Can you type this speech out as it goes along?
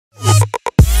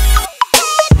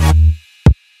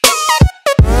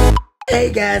Hey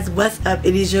guys, what's up?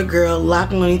 It is your girl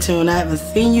Lock Looney Tune. I haven't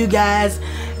seen you guys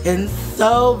in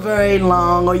so very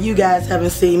long, or you guys haven't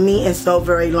seen me in so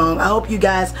very long. I hope you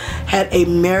guys had a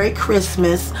Merry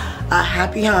Christmas, a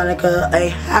Happy Hanukkah, a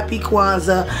Happy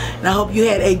Kwanzaa, and I hope you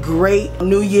had a great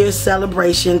New Year's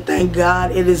celebration. Thank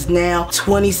God it is now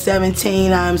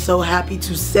 2017. I'm so happy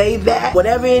to say that.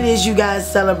 Whatever it is you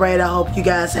guys celebrate, I hope you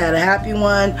guys had a happy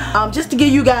one. Just to give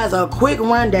you guys a quick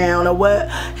rundown of what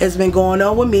has been going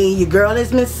on with me. Your girl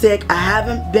has been sick. I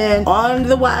haven't been on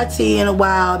the YT in a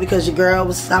while because your girl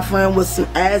was suffering with some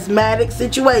asthmatic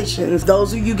situations.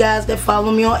 Those of you guys that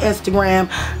follow me on Instagram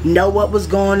know what was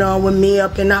going on with me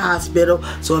up in the hospital.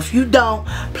 So if you don't,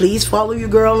 please follow your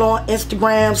girl on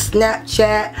Instagram,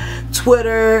 Snapchat,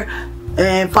 Twitter,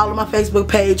 and follow my Facebook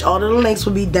page. All of the links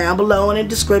will be down below in the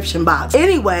description box.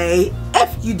 Anyway,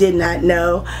 if you did not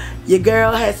know, your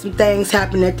girl had some things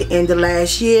happen at the end of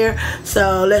last year,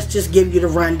 so let's just give you the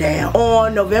rundown.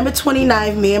 On November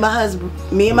 29th, me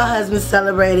and my husband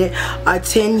celebrated our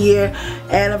 10-year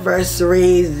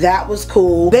anniversary. That was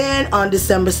cool. Then on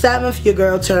December 7th, your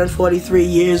girl turned 43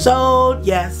 years old.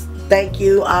 Yes, thank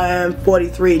you, I am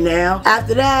 43 now.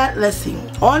 After that, let's see,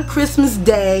 on Christmas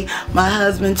Day, my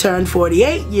husband turned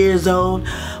 48 years old.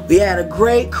 We had a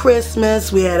great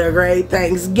Christmas, we had a great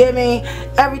Thanksgiving,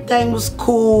 everything was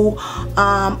cool.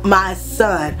 My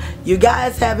son, you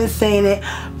guys haven't seen it,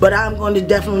 but I'm going to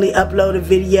definitely upload a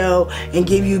video and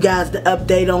give you guys the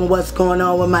update on what's going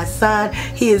on with my son.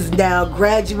 He is now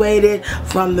graduated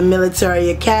from the military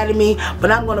academy,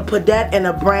 but I'm going to put that in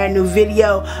a brand new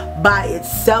video by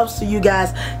itself so you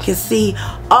guys can see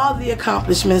all the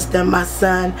accomplishments that my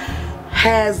son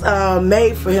has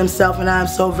made for himself, and I'm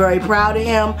so very proud of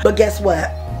him. But guess what?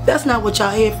 That's not what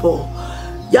y'all here for.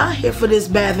 Y'all here for this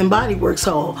Bath and Body Works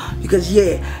haul, because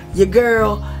yeah, your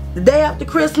girl, the day after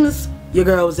Christmas, your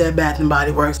girl was at Bath and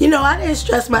Body Works. You know, I didn't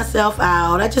stress myself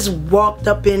out. I just walked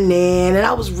up in there and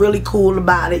I was really cool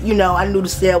about it. You know, I knew the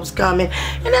sale was coming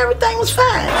and everything was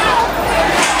fine.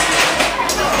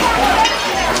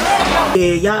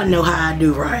 Yeah, y'all know how I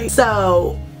do, right?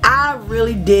 So I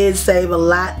really did save a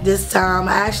lot this time.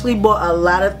 I actually bought a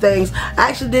lot of things. I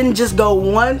actually didn't just go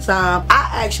one time. I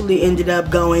actually ended up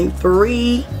going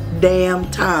 3 damn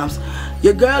times.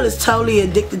 Your girl is totally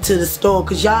addicted to the store,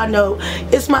 because y'all know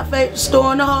it's my favorite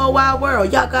store in the whole wide world.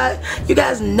 You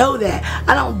guys know that.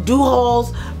 I don't do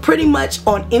hauls pretty much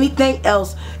on anything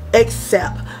else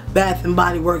except Bath and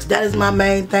Body Works. That is my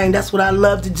main thing. That's what I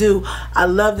love to do. I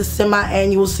love the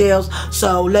semi-annual sales,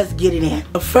 so let's get it in.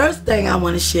 The first thing I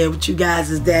want to share with you guys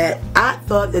is that I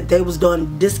thought that they was going to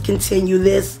discontinue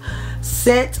this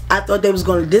scent. I thought they was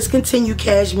going to discontinue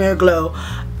Cashmere Glow.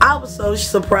 I was so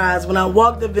surprised when I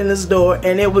walked up in the store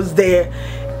and it was there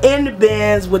in the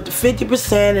bins with the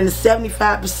 50% and the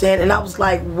 75%, and I was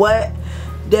like, what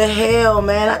the hell,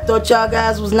 man? I thought y'all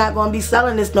guys was not gonna be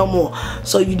selling this no more.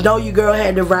 So you know your girl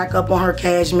had to rack up on her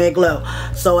Cashmere Glow.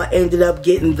 So I ended up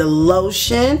getting the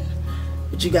lotion,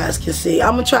 which you guys can see.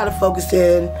 I'm gonna try to focus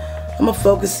in. I'm gonna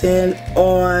focus in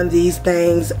on these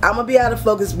things. I'm gonna be out of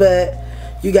focus, but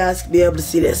you guys can be able to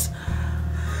see this.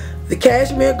 The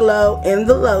Cashmere Glow in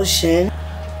the lotion,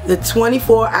 the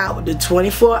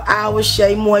 24-hour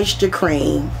Shea Moisture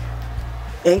Cream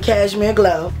in Cashmere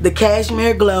Glow, the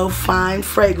Cashmere Glow Fine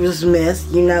Fragrance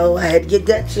Mist, you know, I had to get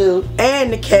that too,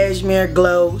 and the Cashmere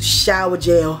Glow Shower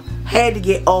Gel. Had to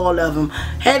get all of them.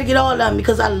 Had to get all of them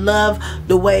because I love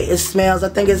the way it smells. I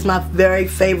think it's my very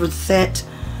favorite scent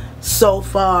so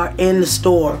far in the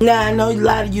store. Now, I know a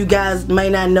lot of you guys may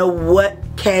not know what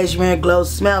Cashmere Glow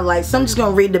smell like, so I'm just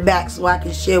gonna read the back so I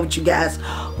can share with you guys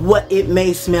what it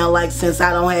may smell like, since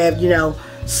I don't have, you know,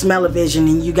 smell-o-vision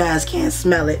and you guys can't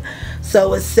smell it.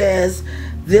 So it says,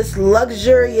 this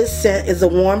luxurious scent is a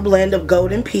warm blend of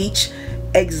golden peach,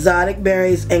 exotic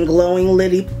berries, and glowing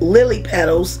lily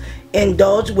petals,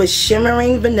 indulged with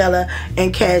shimmering vanilla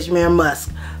and cashmere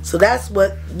musk. So that's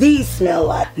what these smell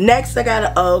like. Next, I got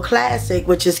an old classic,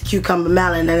 which is Cucumber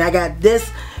Melon, and I got this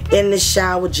in the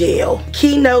shower gel.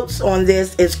 Keynotes on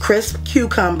this is crisp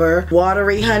cucumber,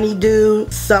 watery honeydew,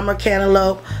 summer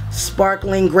cantaloupe,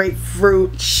 sparkling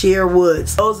grapefruit, sheer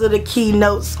woods. Those are the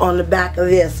keynotes on the back of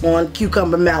this on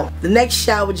Cucumber Melon. The next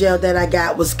shower gel that I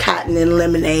got was Cotton and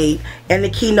Lemonade, and the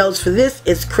keynotes for this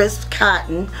is crisp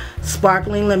cotton,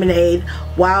 sparkling lemonade,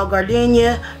 wild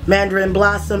gardenia, mandarin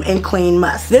blossom, and clean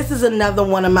musk. This is another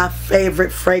one of my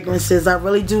favorite fragrances. I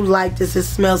really do like this. It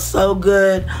smells so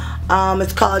good.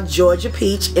 It's called Georgia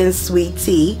Peach and Sweet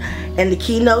Tea, and the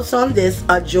keynotes on this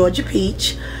are Georgia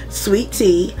Peach, sweet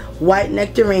tea, white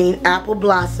nectarine, apple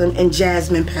blossom, and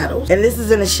jasmine petals. And this is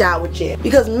in a shower gel.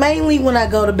 Because mainly when I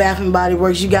go to Bath and Body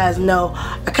Works, you guys know,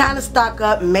 I kind of stock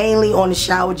up mainly on the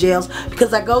shower gels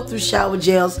because I go through shower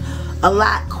gels a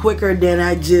lot quicker than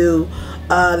I do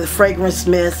the fragrance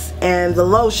mists and the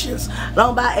lotions. I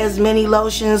don't buy as many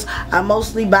lotions. I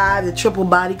mostly buy the triple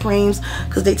body creams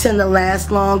because they tend to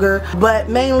last longer, but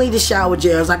mainly the shower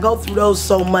gels. I go through those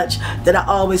so much that I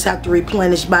always have to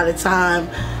replenish by the time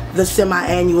the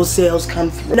semi-annual sales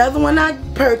come through. Another one I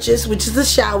purchased, which is a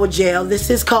shower gel. This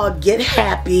is called Get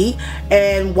Happy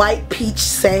and White Peach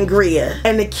Sangria.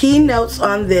 And the key notes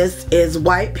on this is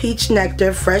white peach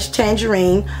nectar, fresh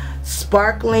tangerine,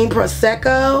 sparkling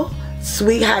prosecco,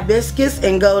 sweet hibiscus,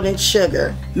 and golden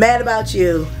sugar. Mad About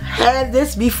You. Had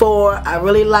this before. I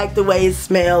really like the way it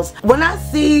smells. When I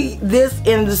see this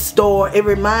in the store, it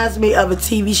reminds me of a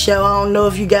TV show. I don't know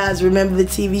if you guys remember the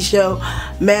TV show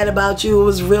Mad About You. It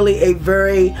was really a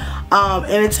very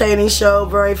entertaining show,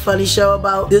 very funny show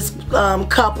about this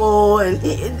couple, and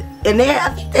I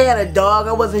think they had a dog.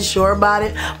 I wasn't sure about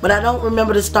it, but I don't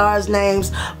remember the stars'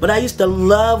 names. But I used to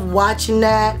love watching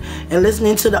that and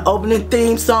listening to the opening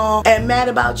theme song. And Mad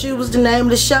About You was the name of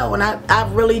the show, and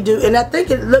I really do. And I think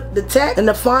it looked, the text and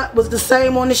the font was the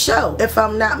same on the show, if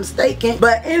I'm not mistaken.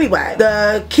 But anyway,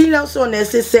 the keynotes on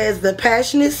this, it says the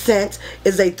passionate scent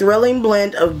is a thrilling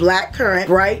blend of black currant,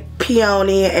 bright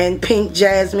peony, and pink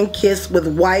jasmine kissed with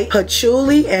white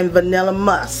patchouli and vanilla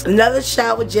musk. Another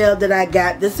shower gel that I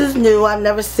got. This is new. I've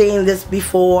never seen this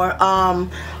before.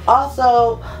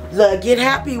 Also, the Get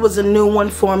Happy was a new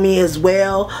one for me as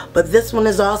well, but this one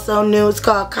is also new. It's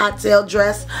called Cocktail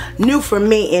Dress. New for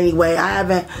me anyway. I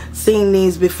haven't seen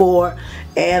these before,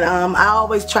 and I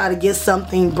always try to get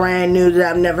something brand new that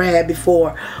I've never had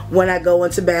before when I go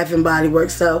into Bath and Body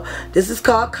Works. So this is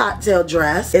called Cocktail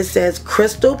Dress. It says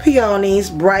crystal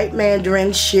peonies, bright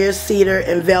mandarin, sheer cedar,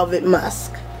 and velvet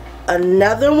musk.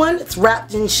 Another one, it's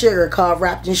wrapped in sugar, called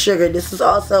Wrapped in Sugar. This is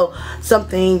also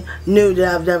something new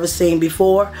that I've never seen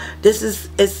before. This is,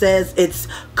 it says it's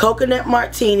coconut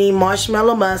martini,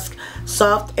 marshmallow musk,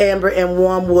 soft amber, and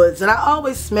warm woods. And I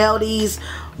always smell these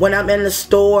when I'm in the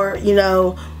store, you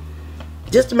know,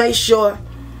 just to make sure.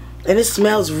 And it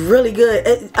smells really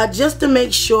good. Just to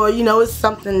make sure, you know, it's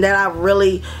something that I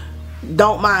really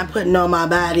don't mind putting on my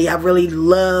body. I really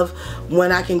love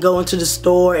when I can go into the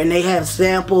store and they have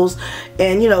samples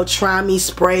and, you know, try me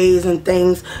sprays and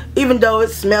things, even though it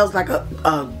smells like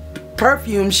a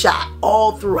perfume shop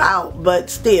all throughout, but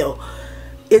still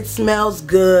it smells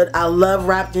good. I love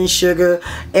Wrapped in Sugar,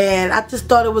 and I just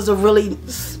thought it was a really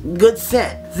good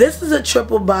scent. This is a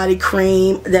triple body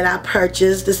cream that I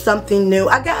purchased. It's something new.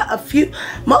 I got a few,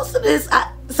 most of this,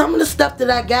 some of the stuff that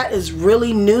I got is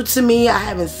really new to me. I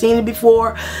haven't seen it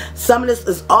before. Some of this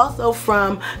is also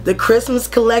from the Christmas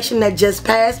collection that just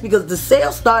passed, because the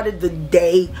sale started the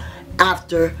day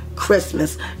after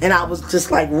Christmas and I was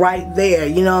just like right there,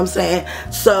 you know what I'm saying?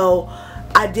 So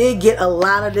I did get a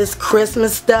lot of this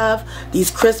Christmas stuff,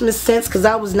 these Christmas scents, because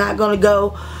I was not going to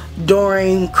go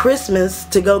during Christmas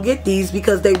to go get these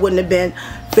because they wouldn't have been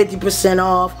 50%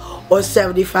 off or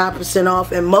 75%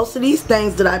 off, and most of these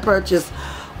things that I purchased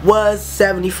was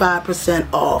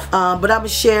 75% off. But I'm going to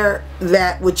share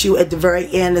that with you at the very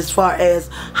end as far as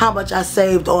how much I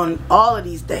saved on all of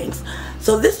these things.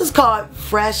 So this is called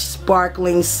Fresh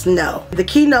Sparkling Snow. The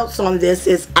keynotes on this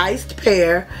is iced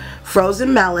pear,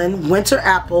 frozen melon, winter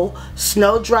apple,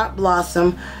 snowdrop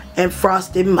blossom, and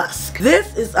frosted musk.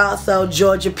 This is also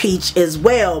Georgia peach as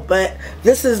well, but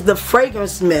this is the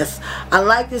fragrance mist. I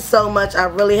like this so much, I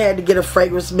really had to get a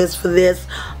fragrance mist for this.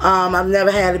 I've never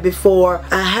had it before.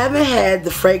 I haven't had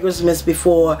the fragrance mist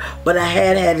before, but I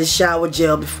had the shower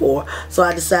gel before, so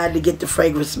I decided to get the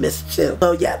fragrance mist too.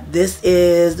 So yeah, this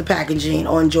is the packaging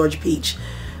on Georgia peach.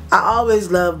 I always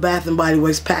love Bath and Body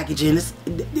Works packaging.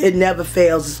 It never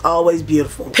fails. It's always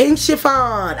beautiful. Pink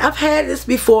chiffon. I've had this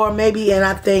before, maybe in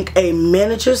I think a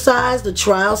miniature size, the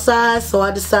trial size. So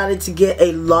I decided to get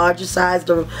a larger size,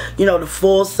 the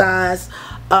full size.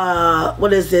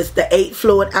 What is this? The 8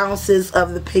 fluid ounces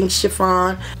of the pink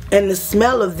chiffon. And the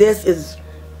smell of this is,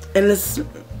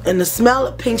 and the smell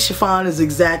of pink chiffon is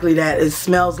exactly that. It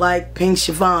smells like pink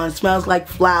chiffon. It smells like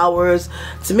flowers.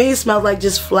 To me, it smells like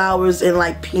just flowers and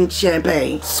like pink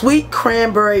champagne. Sweet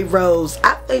Cranberry Rose.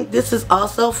 I think this is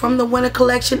also from the winter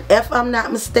collection, if I'm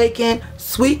not mistaken.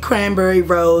 Sweet Cranberry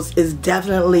Rose is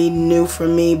definitely new for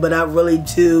me, but I really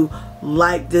do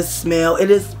like this smell.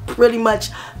 It is pretty much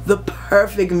the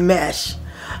perfect mesh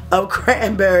of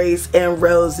cranberries and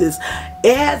roses.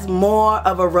 It has more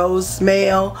of a rose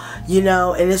smell, you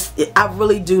know, and I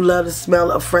really do love the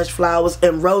smell of fresh flowers,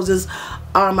 and roses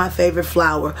are my favorite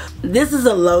flower. This is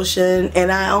a lotion,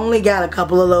 and I only got a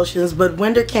couple of lotions, but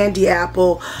Winter Candy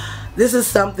Apple, this is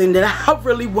something that I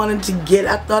really wanted to get.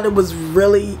 I thought it was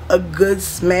really a good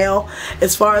smell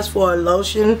as far as for a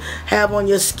lotion, have on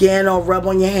your skin or rub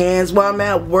on your hands while I'm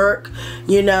at work,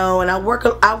 you know. And I work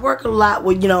a lot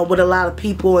with, you know, with a lot of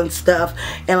people and stuff,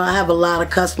 and I have a lot of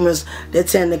customers that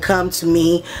tend to come to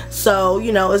me. So,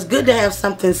 you know, it's good to have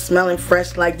something smelling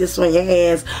fresh like this on your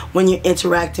hands when you're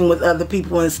interacting with other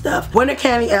people and stuff. Winter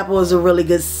Candy Apple is a really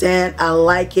good scent. I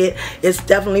like it. It's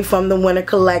definitely from the winter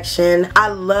collection. I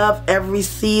love every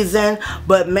season,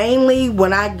 but mainly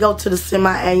when I go to the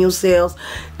semi-annual sales,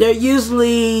 they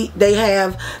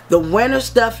have the winter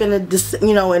stuff in the,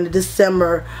 you know, in the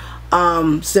December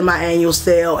semi-annual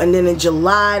sale, and then in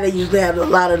July they usually have a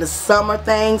lot of the summer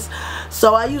things.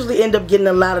 So I usually end up getting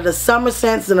a lot of the summer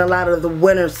scents and a lot of the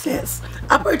winter scents.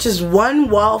 I purchased one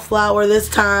wallflower this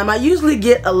time. I usually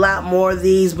get a lot more of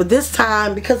these, but this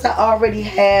time, because I already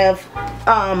have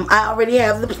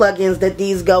the plugins that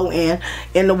these go in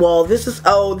the wall. This is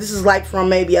old. This is like from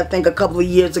maybe I think a couple of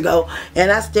years ago,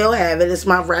 and I still have it. It's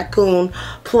my raccoon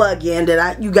plugin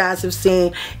that you guys have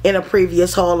seen in a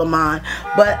previous haul of mine.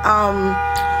 But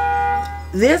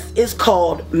this is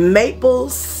called Maple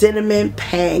Cinnamon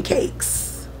Pancakes.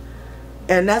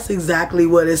 And that's exactly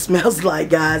what it smells like,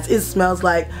 guys. It smells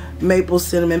like maple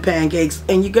cinnamon pancakes.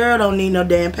 And your girl don't need no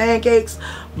damn pancakes.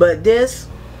 But this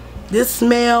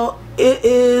smell, it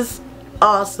is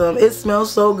awesome. It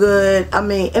smells so good. I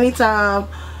mean, anytime,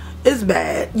 it's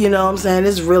bad. You know what I'm saying?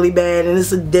 It's really bad, and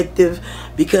it's addictive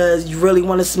because you really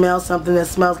want to smell something that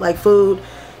smells like food.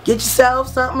 Get yourself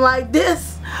something like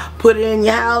this. Put it in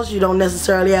your house. You don't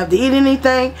necessarily have to eat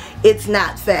anything. It's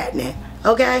not fattening.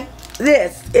 Okay?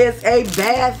 This is a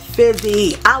Bath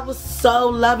Fizzy. I was so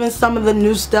loving some of the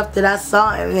new stuff that I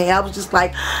saw in there. I was just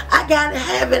like, I gotta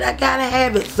have it, I gotta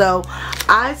have it. So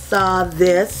I saw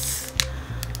this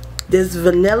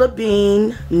Vanilla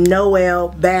Bean Noel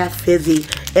Bath Fizzy,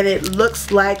 and it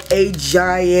looks like a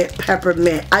giant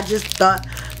peppermint. I just thought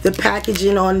the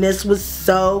packaging on this was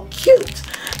so cute.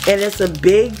 And it's a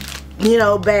big, you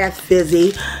know, Bath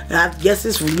Fizzy. I guess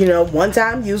it's, you know,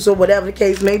 one-time use or whatever the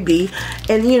case may be.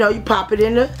 And, you know, you pop it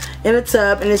in a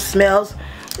tub, and it smells,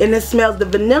 the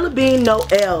Vanilla Bean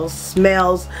Noel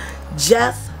smells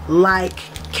just like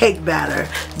cake batter,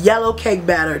 yellow cake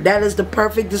batter. That is the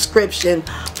perfect description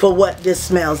for what this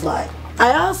smells like.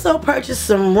 I also purchased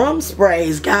some room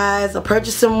sprays, guys. I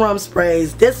purchased some room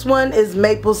sprays. This one is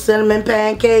Maple Cinnamon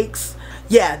Pancakes.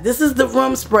 Yeah, this is the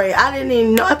room spray. I didn't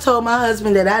even know. I told my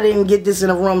husband that I didn't get this in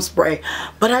a room spray,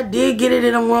 but I did get it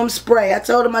in a room spray. I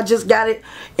told him I just got it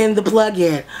in the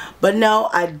plug-in, but no,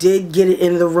 I did get it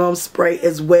in the room spray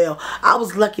as well. I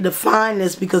was lucky to find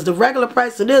this because the regular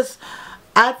price of this,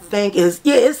 I think is,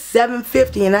 yeah, it's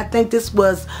 $7.50, and I think this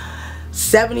was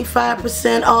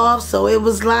 75% off, so it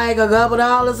was like a couple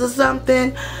dollars or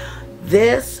something.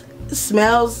 This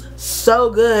smells so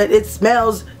good. It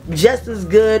smells just as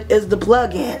good as the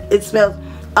plug-in. It smells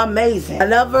amazing.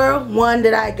 Another one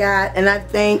that I got, and I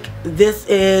think this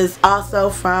is also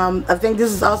from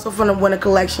the winter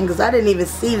collection because I didn't even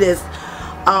see this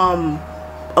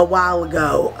a while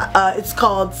ago. It's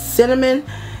called Cinnamon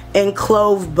and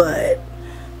Clove Bud.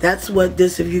 That's what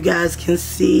this, if you guys can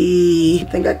see, I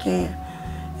think I can.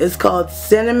 It's called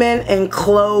Cinnamon and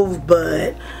Clove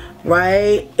Bud,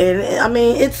 right? And I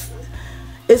mean,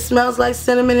 it smells like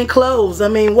cinnamon and cloves. I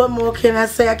mean, what more can I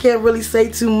say? I can't really say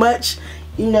too much,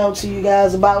 you know, to you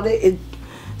guys about it. It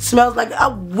smells like, I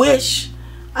wish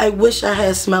I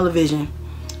had smell-o-vision.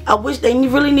 I wish they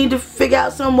really need to figure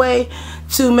out some way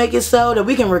to make it so that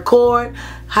we can record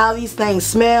how these things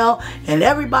smell and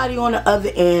everybody on the other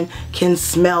end can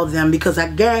smell them, because I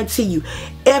guarantee you,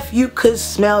 if you could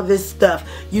smell this stuff,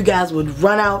 you guys would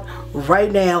run out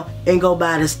right now and go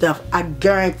buy this stuff. I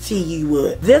guarantee you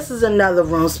would. This is another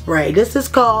room spray. This is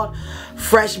called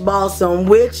Fresh Balsam,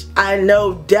 which I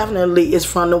know definitely is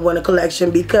from the winter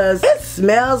collection because it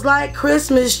smells like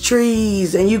Christmas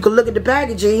trees. And you can look at the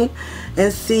packaging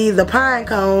and see the pine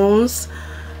cones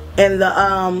and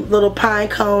the little pine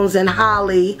cones and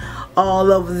holly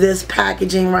all over this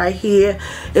packaging right here.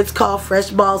 It's called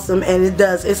Fresh Balsam, and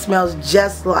it smells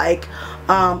just like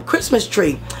Christmas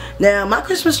tree. Now my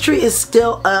Christmas tree is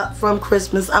still up from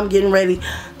Christmas. I'm getting ready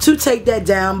to take that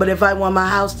down, but if I want my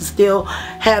house to still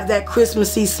have that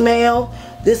Christmassy smell,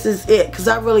 this is it, because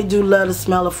I really do love the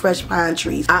smell of fresh pine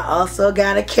trees. I also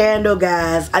got a candle,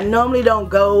 guys. I normally don't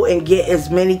go and get as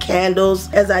many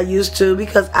candles as I used to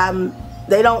because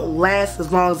they don't last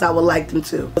as long as I would like them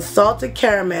to. Salted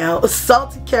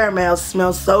caramel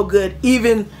smells so good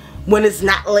even when it's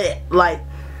not lit. Like,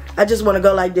 I just want to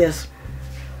go like this.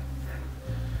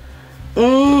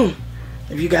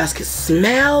 If you guys could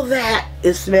smell that,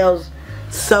 it smells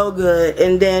so good.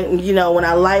 And then, you know, when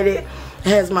I light it, it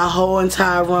has my whole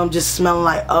entire room just smelling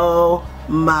like, oh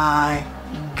my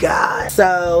God.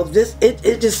 So this,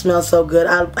 it just smells so good.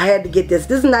 I had to get this.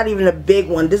 This is not even a big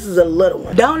one. This is a little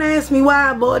one. Don't ask me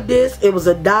why I bought this. It was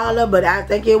 $1, but I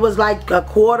think it was like a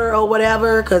quarter or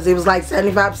whatever, because it was like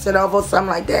 75% off or something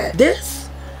like that. This,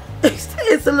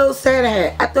 it's a little Santa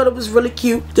hat. I thought it was really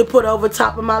cute to put over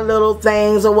top of my little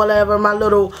things or whatever, my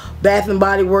little Bath and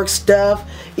Body Works stuff.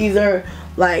 Either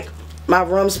like my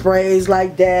room sprays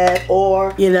like that,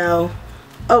 or, you know,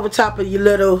 over top of your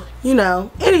little, you know,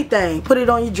 anything. Put it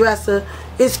on your dresser.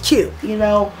 It's cute, you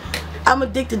know. I'm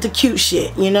addicted to cute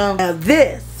shit, you know. Now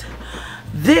this,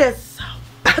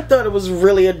 I thought it was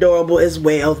really adorable as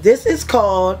well. This is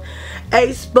called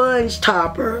a sponge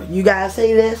topper. You guys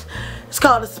see this? It's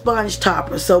called a sponge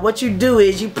topper. So what you do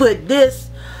is you put this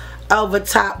over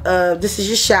top of, this is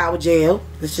your shower gel.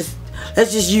 Let's just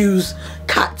use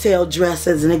cocktail dress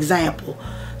as an example.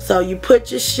 So you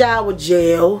put your shower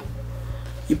gel,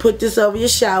 you put this over your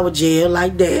shower gel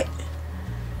like that.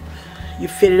 You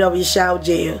fit it over your shower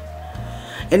gel.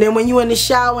 And then when you're in the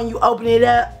shower and you open it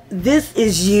up, this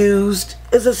is used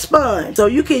as a sponge. So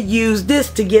you could use this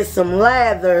to get some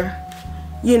lather,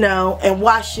 you know, and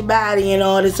wash your body and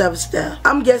all this other stuff.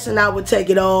 I'm guessing I would take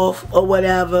it off or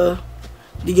whatever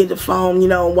to get the foam, you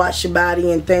know, and wash your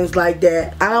body and things like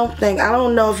that. I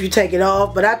don't know if you take it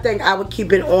off, but I think I would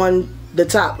keep it on the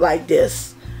top like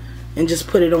this and just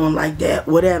put it on like that,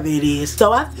 whatever it is.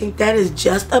 So I think that is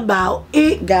just about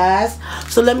it, guys.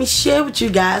 So let me share with you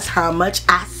guys how much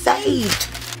I saved.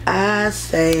 I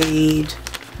saved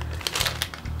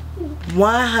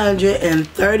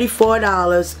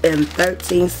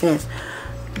 $134.13.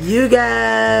 You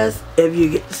guys, if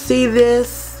you see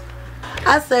this,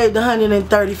 I saved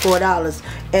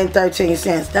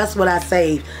 $134.13. That's what I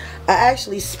saved. I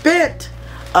actually spent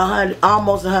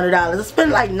almost $100. I spent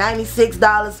like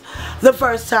 $96 the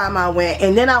first time I went,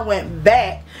 and then I went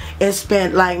back and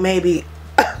spent like maybe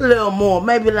a little more,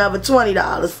 maybe another $20,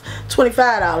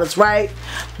 $25, right?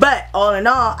 But all in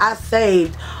all, I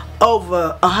saved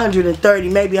over 130,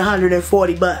 maybe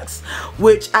 140 bucks,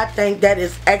 which I think that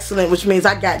is excellent, which means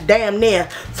I got damn near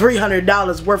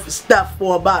 $300 worth of stuff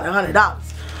for about $100.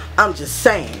 I'm just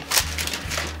saying.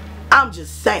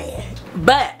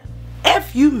 But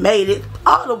if you made it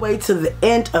all the way to the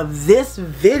end of this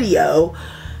video,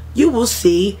 you will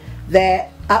see that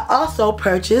I also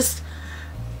purchased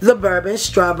the Bourbon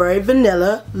Strawberry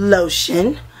Vanilla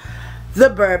Lotion, the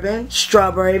Bourbon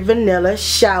Strawberry Vanilla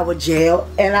Shower Gel,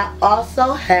 and I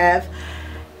also have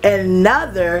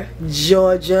another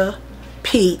Georgia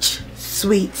Peach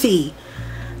Sweet Tea.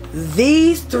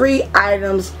 These 3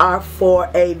 items are for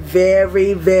a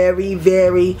very, very,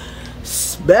 very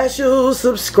special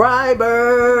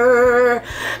subscriber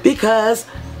because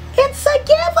it's a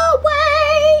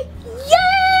giveaway.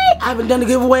 Yay! I haven't done a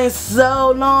giveaway in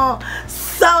so long.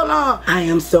 I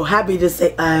am so happy to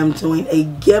say I am doing a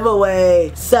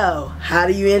giveaway. So how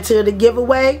do you enter the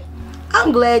giveaway?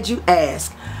 I'm glad you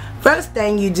asked. First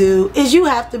thing you do is you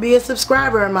have to be a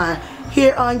subscriber of mine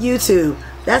here on YouTube.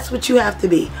 That's what you have to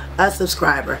be, a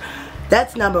subscriber.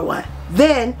 That's number 1.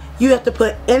 Then you have to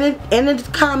put in the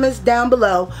comments down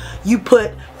below, you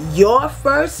put your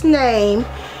first name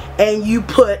and you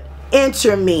put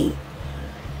enter me.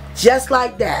 Just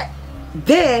like that.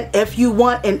 Then if you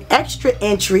want an extra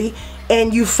entry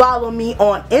and you follow me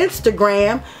on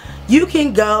Instagram, you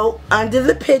can go under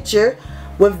the picture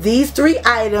with these 3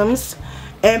 items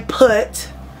and put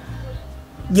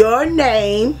your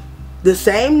name, the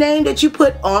same name that you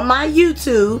put on my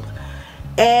YouTube,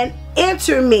 and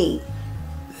enter me.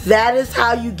 That is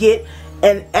how you get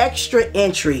an extra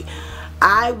entry.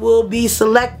 I will be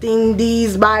selecting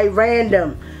these by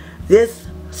random. This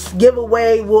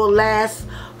giveaway will last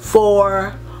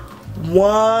for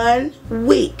 1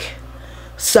 week.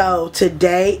 So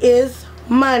today is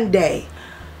Monday.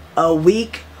 A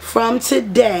week from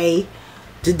today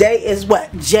is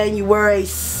what, January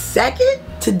 2nd?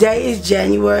 Today is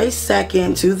January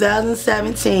 2nd,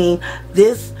 2017.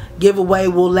 This giveaway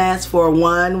will last for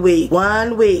 1 week.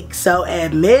 1 week. So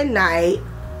at midnight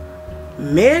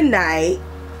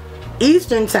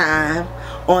Eastern time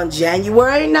on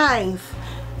January 9th,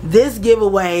 this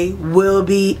giveaway will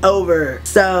be over.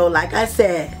 So like I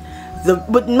said,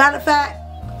 but matter of fact,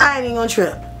 I ain't even gonna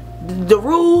trip. The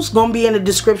rules gonna be in the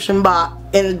description box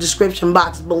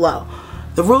below.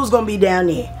 The rules gonna be down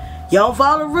there. You don't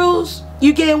follow the rules,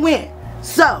 you can't win.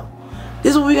 So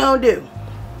this is what we're gonna do.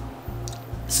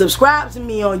 Subscribe to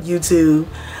me on YouTube.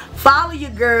 follow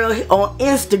your girl on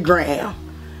Instagram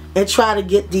and try to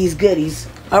get these goodies.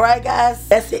 Alright guys,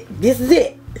 that's it. This is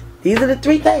it. These are the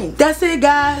 3 things. That's it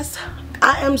guys.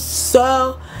 I am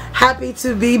so happy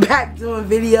to be back doing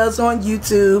videos on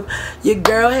YouTube. Your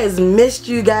girl has missed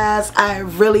you guys. I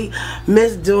really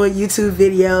miss doing YouTube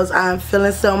videos. I'm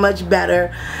feeling so much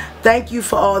better. Thank you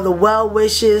for all the well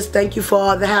wishes. Thank you for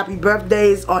all the happy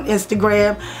birthdays on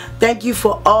Instagram. Thank you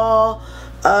for all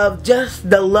of just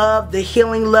the love, the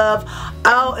healing love.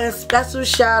 Oh, and special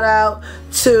shout out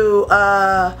to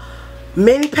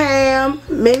Minnie Pam,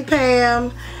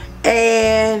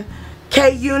 and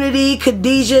K Unity,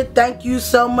 Khadijah. Thank you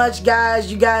so much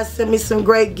guys. You guys sent me some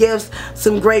great gifts,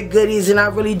 some great goodies, and I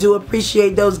really do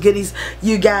appreciate those goodies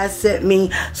you guys sent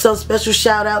me. So special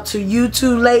shout out to you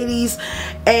two ladies.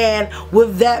 And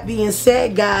with that being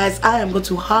said guys, I am going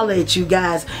to holler at you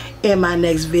guys in my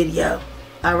next video.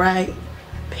 Alright,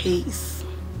 peace.